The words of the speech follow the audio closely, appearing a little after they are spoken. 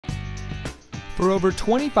For over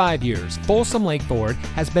 25 years, Folsom Lake Ford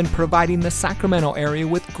has been providing the Sacramento area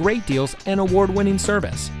with great deals and award-winning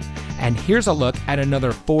service. And here's a look at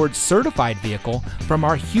another Ford certified vehicle from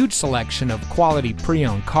our huge selection of quality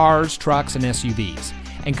pre-owned cars, trucks, and SUVs,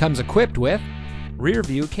 and comes equipped with rear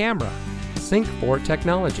view camera, Sync 4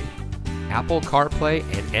 technology, Apple CarPlay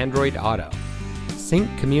and Android Auto, Sync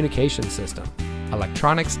communication system,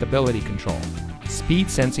 electronic stability control, speed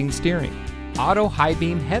sensing steering, auto high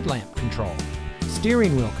beam headlamp control,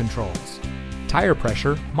 steering wheel controls, tire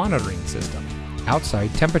pressure monitoring system,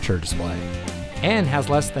 outside temperature display, and has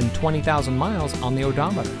less than 20,000 miles on the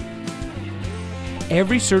odometer.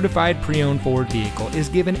 Every certified pre-owned Ford vehicle is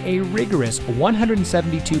given a rigorous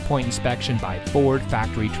 172-point inspection by Ford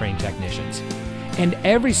factory-trained technicians. And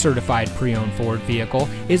every certified pre-owned Ford vehicle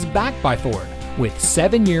is backed by Ford with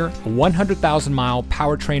 7-year, 100,000-mile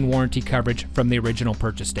powertrain warranty coverage from the original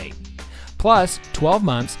purchase date. Plus 12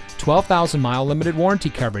 months, 12,000-mile limited warranty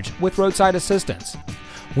coverage with roadside assistance.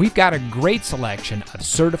 We've got a great selection of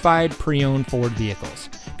certified pre-owned Ford vehicles.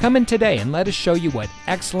 Come in today and let us show you what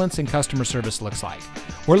excellence in customer service looks like.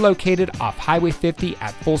 We're located off Highway 50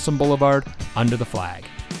 at Folsom Boulevard under the flag.